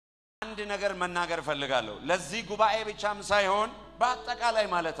አንድ ነገር መናገር ፈልጋለሁ ለዚህ ጉባኤ ብቻም ሳይሆን በአጠቃላይ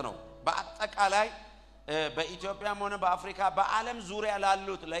ማለት ነው በአጠቃላይ በኢትዮጵያም ሆነ በአፍሪካ በዓለም ዙሪያ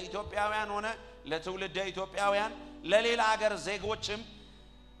ላሉት ለኢትዮጵያውያን ሆነ ለትውልደ ኢትዮጵያውያን ለሌላ ሀገር ዜጎችም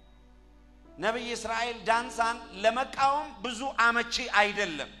ነብይ እስራኤል ዳንሳን ለመቃወም ብዙ አመቺ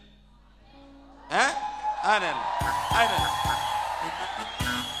አይደለም አይደለም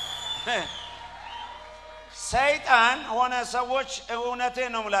ሰይጣን ሆነ ሰዎች እውነቴ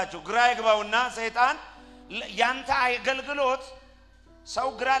ነው ምላችሁ ግራ ይግባውና ሰይጣን ያንተ አገልግሎት ሰው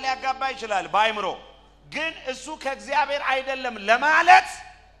ግራ ሊያጋባ ይችላል ባይምሮ ግን እሱ ከእግዚአብሔር አይደለም ለማለት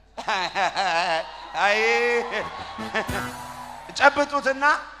አይ ጨብጡትና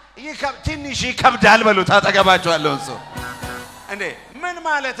ትንሽ ይከብዳል በሉት አጠገባችኋለሁ እሱ እንዴ ምን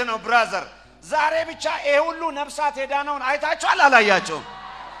ማለት ነው ብራዘር ዛሬ ብቻ ይሄ ሁሉ ነፍሳት ሄዳነውን አይታችኋል አላያችሁም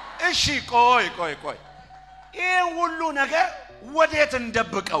እሺ ቆይ ይሄ ሁሉ ነገር ወዴት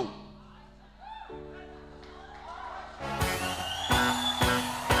እንደብቀው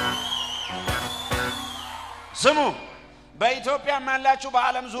ስሙ በኢትዮጵያ ያላችሁ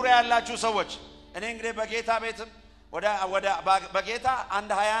በዓለም ዙሪያ ያላችሁ ሰዎች እኔ እንግዲህ በጌታ ቤትም ወደ በጌታ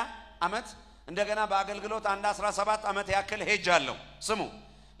አንድ 20 አመት እንደገና በአገልግሎት አንድ 17 አመት ያክል ሄጃለሁ ስሙ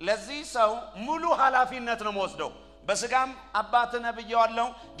ለዚህ ሰው ሙሉ ኃላፊነት ነው ወስደው በስጋም አባት ነብያው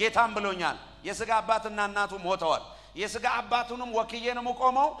ጌታም ብሎኛል የስጋ አባትና እናቱ ሞተዋል የስጋ አባቱንም ወክዬ ነው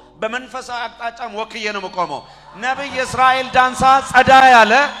መቆመው በመንፈሳዊ አቅጣጫም ወክዬ ነው መቆመው ነብይ እስራኤል ዳንሳ ጸዳ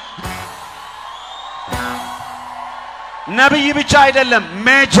ያለ ነብይ ብቻ አይደለም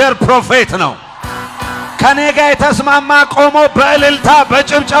ሜጀር ፕሮፌት ነው ከኔ ጋር የተስማማ ቆሞ በእልልታ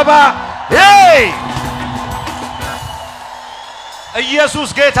በጭብጨባ ኢየሱስ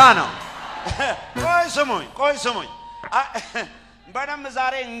ጌታ ነው ቆይ ስሙኝ በደም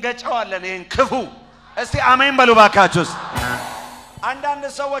ዛሬ እንገጫዋለን ይሄን ክፉ እስቲ አሜን በሉ ባካችሁስ አንዳንድ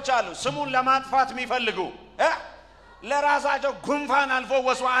ሰዎች አሉ ስሙን ለማጥፋት የሚፈልጉ ለራሳቸው ጉንፋን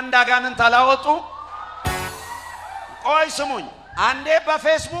አልፈወሱ አንድ አጋንን ታላወጡ ቆይ ስሙኝ አንዴ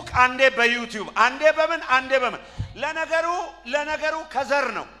በፌስቡክ አንዴ በዩቲዩብ አንዴ በምን ለነገሩ ከዘር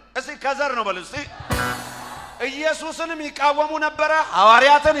ነው እስቲ ከዘር ነው በሉ እስቲ ኢየሱስንም ይቃወሙ ነበር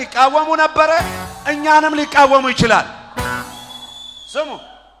ሐዋርያትን ይቃወሙ ነበር እኛንም ሊቃወሙ ይችላል ስሙ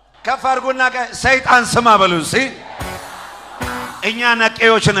ከፈርጉና ሰይጣን ስማ በሉ እስቲ እኛ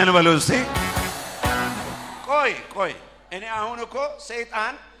ነቄዎች ነን በሉ እስቲ ቆይ እኔ አሁን እኮ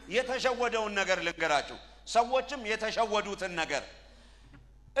ሰይጣን የተሸወደውን ነገር ልንገራችሁ ሰዎችም የተሸወዱትን ነገር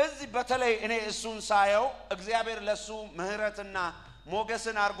እዚህ በተለይ እኔ እሱን ሳየው እግዚአብሔር ለሱ ምህረትና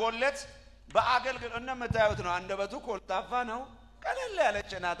ሞገስን አርጎለት በአገልግሎት እንደምታዩት ነው አንደበቱ ኮልታፋ ነው ቀለል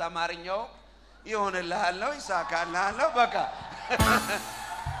ያለች ናት አማርኛው ይሆንልሃል ነው ይሳካልሃል ነው በቃ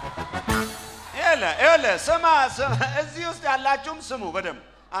ኤለ ስማ እዚህ ውስጥ ያላችሁም ስሙ በደም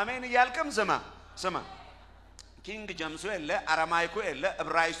አሜን ይያልከም ስማ ኪንግ ጀምሱ የለ አራማይኩ የለ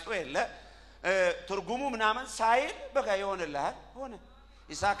ዕብራይስጡ የለ ትርጉሙ ምናምን ሳይል በቃ ይሆንልሃል ሆነ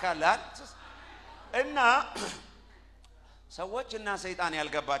ይሳካልሃል እና ሰዎችና ሰይጣን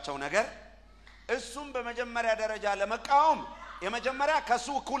ያልገባቸው ነገር እሱም በመጀመሪያ ደረጃ ለመቃወም የመጀመሪያ ከሱ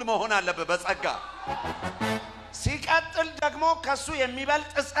እኩል መሆን አለበት በጸጋ ሲቀጥል ደግሞ ከሱ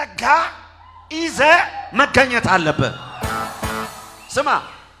የሚበልጥ ጸጋ ይዘ መገኘት አለበት ስማ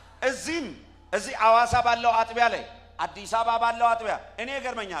እዚህ አዋሳ ባለው አጥቢያ ላይ አዲስ አበባ ባለው አጥቢያ እኔ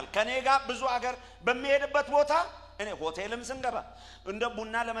ገርመኛል ከኔ ጋር ብዙ ሀገር በሚሄድበት ቦታ እኔ ሆቴልም ስንገባ እንደ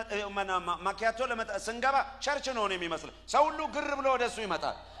ቡና ማኪያቶ ስንገባ ቸርች ነው የሚመስለው ሰው ሁሉ ግር ብሎ ወደሱ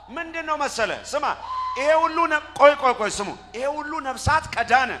ይመጣል ምንድነው መሰለ ስማ ይሄ ሁሉ ቆይ ስሙ ይሄ ሁሉ ነፍሳት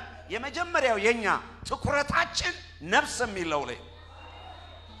ከዳነ የመጀመሪያው የኛ ትኩረታችን ነፍስ የሚለው ላይ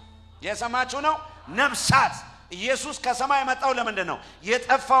የሰማችሁ ነው ነፍሳት ኢየሱስ ከሰማይ መጣው ለምንድነው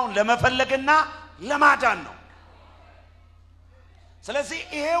የጠፋውን ለመፈለግና ለማዳን ነው ስለዚህ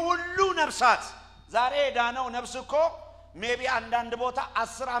ይሄ ሁሉ ነፍሳት ዛሬ ዳነው ነፍስ እኮ ሜቢ አንዳንድ ቦታ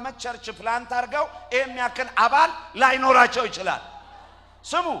 10 አመት ቸርች ፕላንት አርገው የሚያክል አባል ላይኖራቸው ይችላል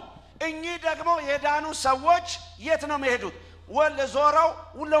ስሙ እኚህ ደግሞ የዳኑ ሰዎች የት ነው የሚሄዱት ዞረው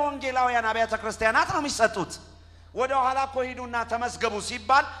ለወንጌላውያን አብያተ ክርስቲያናት ነው የሚሰጡት ወደ ኋላ ሄዱና ተመስገቡ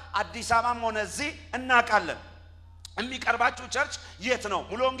ሲባል አዲስ አበባም ሆነ እዚህ እናቃለን የሚቀርባችሁ ቸርች የት ነው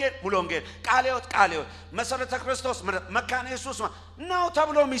ሙሉ ወንጌል ቃልዮት መሰረተ ክርስቶስ መካነ ኢየሱስ ነው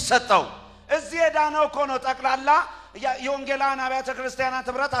ተብሎ የሚሰጠው እዚህ የዳነው እኮ ነው ጠቅላላ የወንጌላውያን አብያተ ክርስቲያናት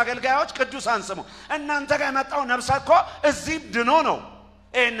ህብረት አገልጋዮች ቅዱሳን ስሙ እናንተ ጋር የመጣው ነፍስ እኮ እዚህ ድኖ ነው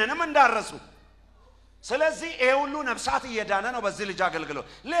እነንም እንዳረሱ ስለዚህ ይሄ ሁሉ ነፍሳት እየዳነ ነው በዚህ ልጅ አገልግሎት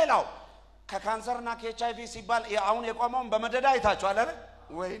ሌላው ከካንሰርና ከኤችአይቪ ሲባል አሁን የቆመውን በመደዳ አይታችኋል አይደል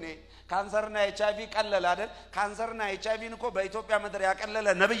ወይኔ ካንሰርና ኤችአይቪ ቀለለ አይደል ካንሰርና ኤችአይቪን እኮ በኢትዮጵያ ምድር ያቀለለ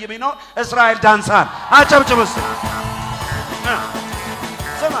ነብይ ቢኖር እስራኤል ዳንሳን አጨብጭብስ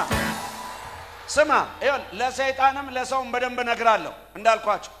ስማ ይሁን ለሰይጣንም ለሰውም በደንብ ነግራለሁ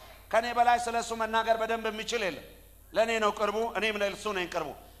እንዳልኳችሁ ከኔ በላይ ስለሱ መናገር በደንብ የሚችል የለም ለኔ ነው ቅርቡ እኔም ለሱ ነኝ ቅርቡ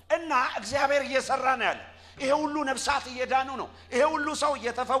እና እግዚአብሔር እየሰራ ነው ያለ ይሄ ሁሉ ነፍሳት እየዳኑ ነው ይሄ ሁሉ ሰው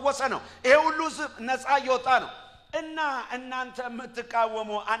እየተፈወሰ ነው ይሄ ሁሉ ነፃ እየወጣ ነው እና እናንተ የምትቃወሙ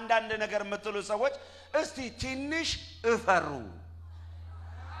አንዳንድ ነገር የምትሉ ሰዎች እስቲ ትንሽ እፈሩ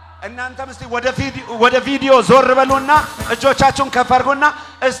እናንተም እስቲ ወደ ቪዲዮ ዞር በሉና እጆቻችሁን ከፈርጉና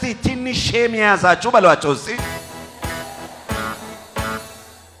እስቲ ትንሽ ሼም ያዛችሁ በሏቸው እስቲ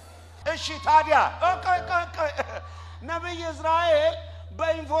እሺ ታዲያ ነብይ እስራኤል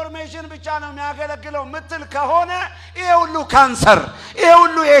በኢንፎርሜሽን ብቻ ነው የሚያገለግለው ምትል ከሆነ ይሄ ሁሉ ካንሰር ይሄ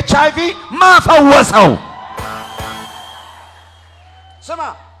ሁሉ ኤችአይቪ ማፈወሰው ስማ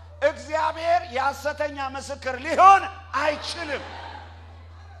እግዚአብሔር ያሰተኛ ምስክር ሊሆን አይችልም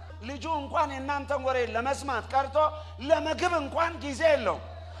ልጁ እንኳን እናንተን ወሬ ለመስማት ቀርቶ ለምግብ እንኳን ጊዜ የለው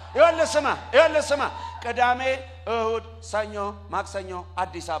ይኸውልህ ስማ ቅዳሜ እሁድ ሰኞ ማክሰኞ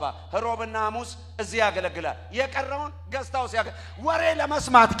አዲስ አበባ ሮብና ሐሙስ እዚህ ያገለግላል የቀረውን ገስታው ወሬ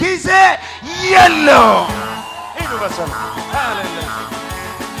ለመስማት ጊዜ የለው ሂዱ በሰላም ሃሌሉያ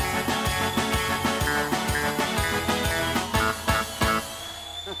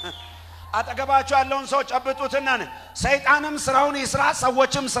አጠገባችሁ ያለውን ሰው ጨብጡትና ሰይጣንም ስራውን ይስራ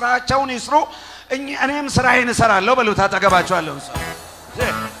ሰዎችም ስራቸውን ይስሩ እኔም ስራዬን እሰራለሁ በሉት አጠገባችሁ ያለውን ሰው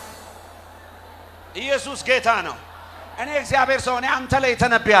ኢየሱስ ጌታ ነው እኔ እግዚአብሔር ሰው ነኝ አንተ ላይ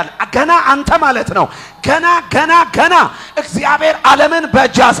ተነብያል ገና አንተ ማለት ነው ገና እግዚአብሔር ዓለምን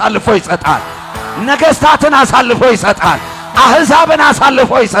በእጅ አሳልፎ ይሰጣል ነገስታትን አሳልፎ ይሰጣል አህዛብን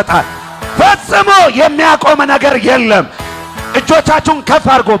አሳልፎ ይሰጣል ፈጽሞ የሚያቆም ነገር የለም እጆቻችሁን ከፍ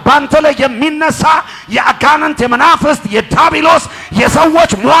አድርጉ ባንተ ላይ የሚነሳ የአጋንንት የመናፍስት የዳቢሎስ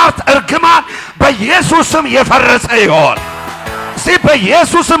የሰዎች ሟርት እርግማን በኢየሱስ ስም የፈረሰ ይሆን እስቲ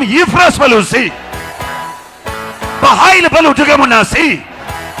በኢየሱስ ስም ይፍረስ በሉ እስቲ በኃይል በሉ ድገሙና እስቲ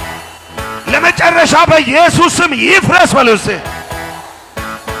ለመጨረሻ በኢየሱስ ስም ይፍረስ በሉ እስቲ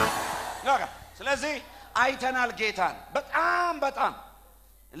ስለዚህ አይተናል ጌታን በጣም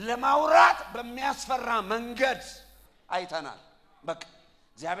ለማውራት በሚያስፈራ መንገድ አይተናል በቃ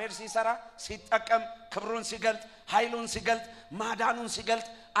እግዚአብሔር ሲሰራ ሲጠቀም ክብሩን ሲገልጥ ኃይሉን ሲገልጥ ማዳኑን ሲገልጥ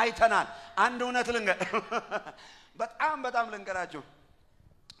አይተናል አንድ እውነት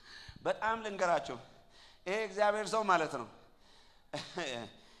በጣም ልንገራችሁ ይሄ እግዚአብሔር ሰው ማለት ነው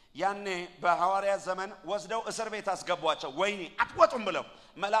ያኔ በሐዋርያት ዘመን ወስደው እስር ቤት አስገቧቸው ወይኔ አትወጡም ብለው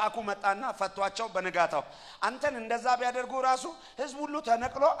መልአኩ መጣና ፈቷቸው በንጋታው አንተን እንደዛ ቢያደርጉ ራሱ ህዝብ ሁሉ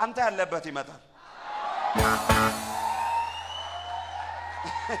ተነቅሎ አንተ ያለበት ይመጣል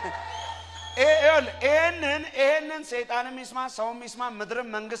ይሄንን ሰይጣንም ይስማ ሰውም ይስማ ምድርም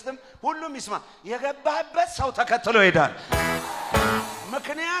መንግስትም ሁሉም ይስማ የገባበት ሰው ተከትሎ ይሄዳል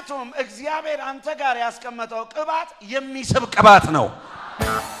ምክንያቱም እግዚአብሔር አንተ ጋር ያስቀመጠው ቅባት የሚስብ ቅባት ነው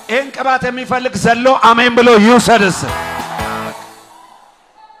ይሄን ቅባት የሚፈልግ ዘሎ አሜን ብሎ ይውሰድስ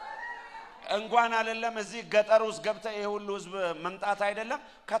እንኳን አይደለም እዚህ ገጠር ውስጥ ገብተ ይሄ ሁሉ ህዝብ መምጣት አይደለም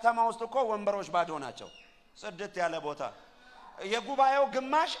ከተማ ውስጥ እኮ ወንበሮች ባዶ ናቸው ጽድት ያለ ቦታ የጉባኤው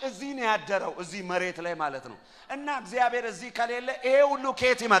ግማሽ እዚህ ነው ያደረው እዚህ መሬት ላይ ማለት ነው እና እግዚአብሔር እዚህ ከሌለ ይሄ ሁሉ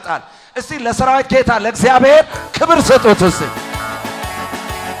ኬት ይመጣል እስቲ ለሰራዊት ጌታ ለእግዚአብሔር ክብር ሰጡት እስቲ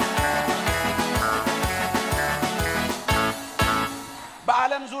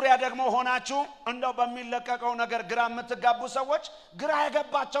በዓለም ዙሪያ ደግሞ ሆናችሁ እንደው በሚለቀቀው ነገር ግራ የምትጋቡ ሰዎች ግራ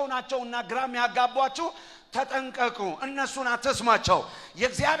ያገባቸው ናቸውና ግራም ያጋቧችሁ ተጠንቀቁ እነሱን አትስማቸው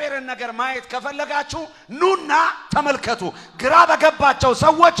የእግዚአብሔርን ነገር ማየት ከፈለጋችሁ ኑና ተመልከቱ ግራ በገባቸው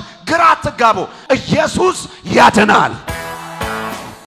ሰዎች ግራ አትጋቡ ኢየሱስ ያድናል